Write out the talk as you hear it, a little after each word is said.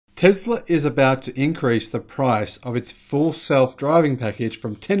Tesla is about to increase the price of its full self-driving package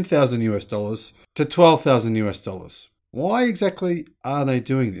from $10,000 to $12,000. Why exactly are they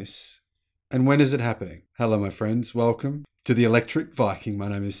doing this? And when is it happening? Hello, my friends. Welcome to the Electric Viking. My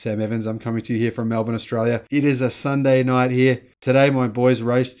name is Sam Evans. I'm coming to you here from Melbourne, Australia. It is a Sunday night here. Today, my boys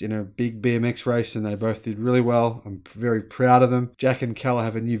raced in a big BMX race and they both did really well. I'm very proud of them. Jack and Cal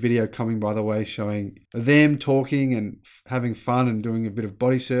have a new video coming, by the way, showing them talking and having fun and doing a bit of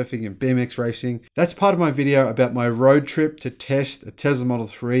body surfing and BMX racing. That's part of my video about my road trip to test a Tesla Model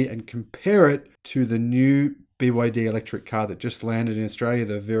 3 and compare it to the new BYD electric car that just landed in Australia,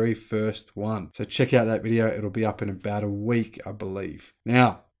 the very first one. So check out that video. It'll be up in about a week, I believe.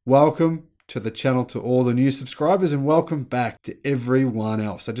 Now, welcome to the channel to all the new subscribers and welcome back to everyone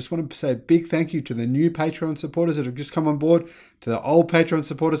else. I just want to say a big thank you to the new Patreon supporters that have just come on board, to the old Patreon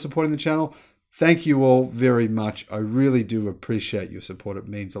supporters supporting the channel. Thank you all very much. I really do appreciate your support. It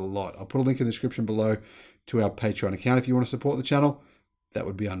means a lot. I'll put a link in the description below to our Patreon account if you want to support the channel. That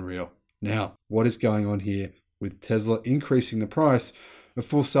would be unreal. Now, what is going on here with Tesla increasing the price of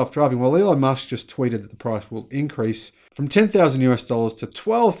full self-driving? Well, Elon Musk just tweeted that the price will increase from $10,000 to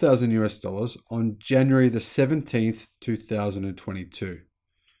 $12,000 on January the 17th, 2022.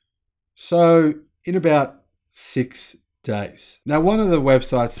 So in about 6 days. Now, one of the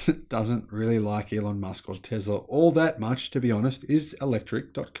websites that doesn't really like Elon Musk or Tesla all that much, to be honest, is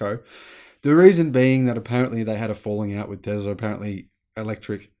electric.co. The reason being that apparently they had a falling out with Tesla. Apparently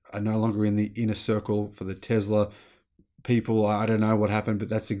Electric are no longer in the inner circle for the Tesla people. I don't know what happened, but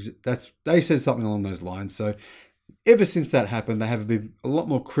they said something along those lines. So ever since that happened, they have been a lot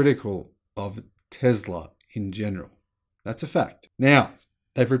more critical of Tesla in general. That's a fact. Now,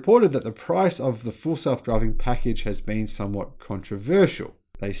 they've reported that the price of the full self-driving package has been somewhat controversial.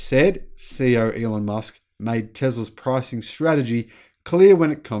 They said CEO Elon Musk made Tesla's pricing strategy clear when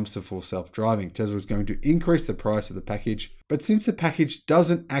it comes to full self-driving. Tesla is going to increase the price of the package, but since the package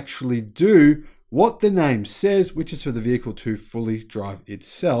doesn't actually do what the name says, which is for the vehicle to fully drive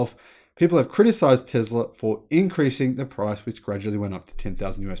itself, people have criticized Tesla for increasing the price, which gradually went up to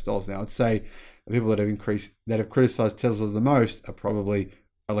 $10,000. Now, I'd say the people that have criticized Tesla the most are probably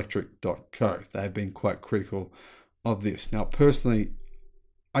electric.co. They have been quite critical of this. Now, personally,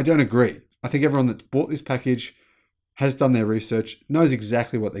 I don't agree. I think everyone that's bought this package has done their research, knows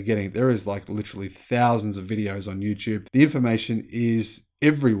exactly what they're getting. There is like literally thousands of videos on YouTube. The information is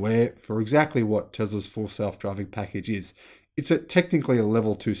everywhere for exactly what Tesla's full self-driving package is. It's technically a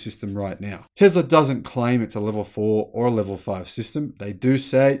level 2 system right now. Tesla doesn't claim it's a level 4 or a level 5 system. They do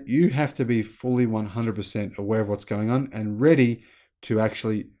say you have to be fully 100% aware of what's going on and ready to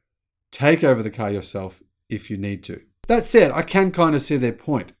actually take over the car yourself if you need to. That said, I can kind of see their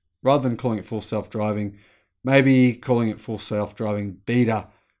point. Rather than calling it full self-driving, maybe calling it full self-driving beta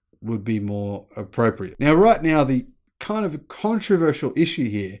would be more appropriate. Now, right now, the kind of controversial issue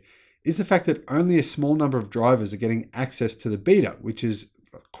here is the fact that only a small number of drivers are getting access to the beta, which is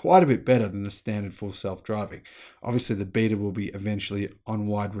quite a bit better than the standard full self-driving. Obviously, the beta will be eventually on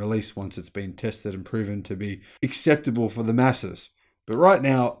wide release once it's been tested and proven to be acceptable for the masses. But right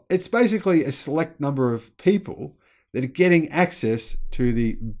now, it's basically a select number of people that are getting access to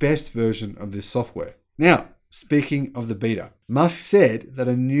the best version of this software. Now, speaking of the beta, Musk said that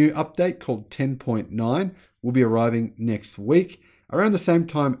a new update called 10.9 will be arriving next week, around the same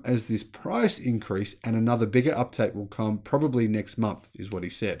time as this price increase, and another bigger update will come probably next month, is what he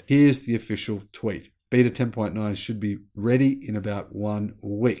said. Here's the official tweet. Beta 10.9 should be ready in about 1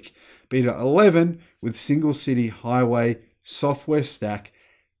 week. Beta 11 with single city highway software stack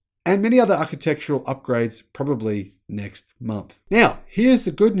and many other architectural upgrades probably next month. Now, here's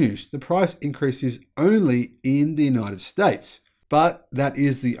the good news. The price increase is only in the United States, but that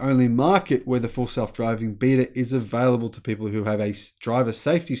is the only market where the full self-driving beta is available to people who have a driver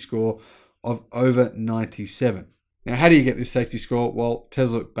safety score of over 97. Now, how do you get this safety score? Well,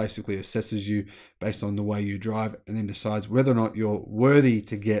 Tesla basically assesses you based on the way you drive and then decides whether or not you're worthy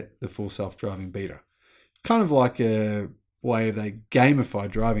to get the full self-driving beta. Kind of like a way they gamify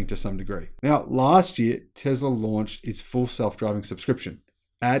driving to some degree. Now, last year, Tesla launched its full self-driving subscription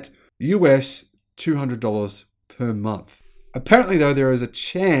at US $200 per month. Apparently, though, there is a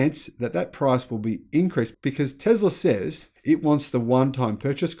chance that that price will be increased because Tesla says it wants the one-time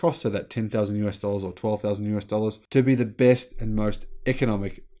purchase cost, so that $10,000 or $12,000 to be the best and most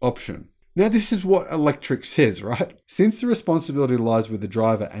economic option. Now, this is what Electric says, right? Since the responsibility lies with the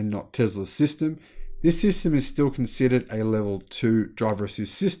driver and not Tesla's system, this system is still considered a level 2 driver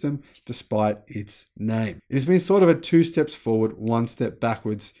assist system despite its name. It has been sort of a 2 steps forward, 1 step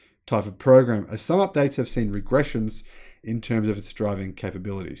backwards type of program, as some updates have seen regressions in terms of its driving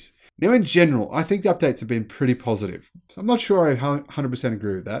capabilities. Now, in general, I think the updates have been pretty positive. So I'm not sure I 100%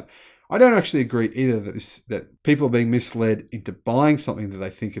 agree with that. I don't actually agree either that people are being misled into buying something that they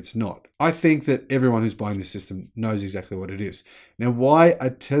think it's not. I think that everyone who's buying this system knows exactly what it is. Now, why are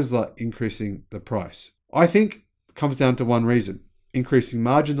Tesla increasing the price? I think it comes down to one reason: increasing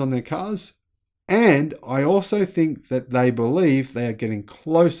margins on their cars. And I also think that they believe they are getting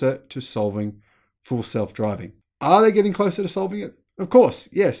closer to solving full self-driving. Are they getting closer to solving it? Of course,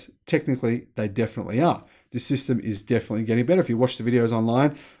 yes, technically they definitely are. This system is definitely getting better. If you watch the videos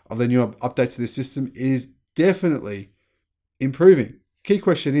online of the new updates to this system, it is definitely improving. Key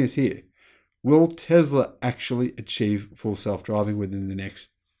question is here: will Tesla actually achieve full self-driving within the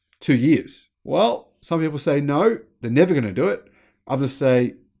next 2 years? Well, some people say no, they're never going to do it. Others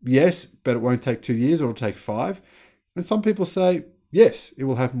say yes, but it won't take 2 years, or it'll take 5. And some people say yes, it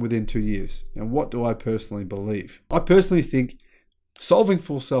will happen within 2 years. Now, what do I personally believe? I personally think solving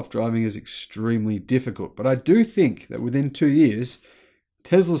full self-driving is extremely difficult, but I do think that within 2 years,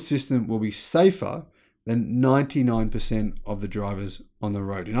 Tesla's system will be safer than 99% of the drivers on the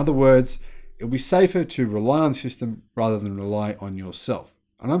road. In other words, it'll be safer to rely on the system rather than rely on yourself.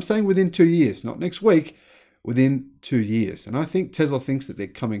 And I'm saying within 2 years, not next week, within 2 years. And I think Tesla thinks that they're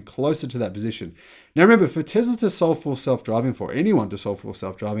coming closer to that position. Now remember, for Tesla to solve full self-driving, for anyone to solve full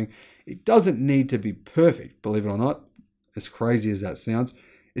self-driving, it doesn't need to be perfect, believe it or not, as crazy as that sounds.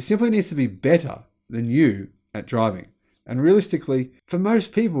 It simply needs to be better than you at driving. And realistically, for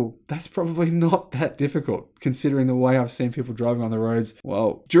most people, that's probably not that difficult, considering the way I've seen people driving on the roads.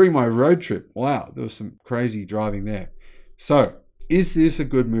 Well, during my road trip, wow, there was some crazy driving there. So, is this a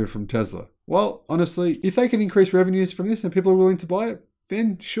good move from Tesla? Well, honestly, if they can increase revenues from this and people are willing to buy it,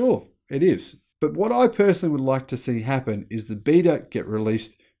 then sure, it is. But what I personally would like to see happen is the beta get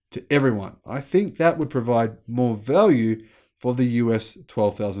released to everyone. I think that would provide more value for the US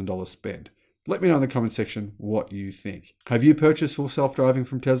 $12,000 spend. Let me know in the comment section what you think. Have you purchased full self-driving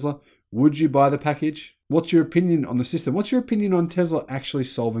from Tesla? Would you buy the package? What's your opinion on the system? What's your opinion on Tesla actually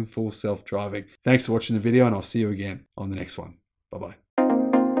solving full self-driving? Thanks for watching the video, and I'll see you again on the next one. Bye-bye.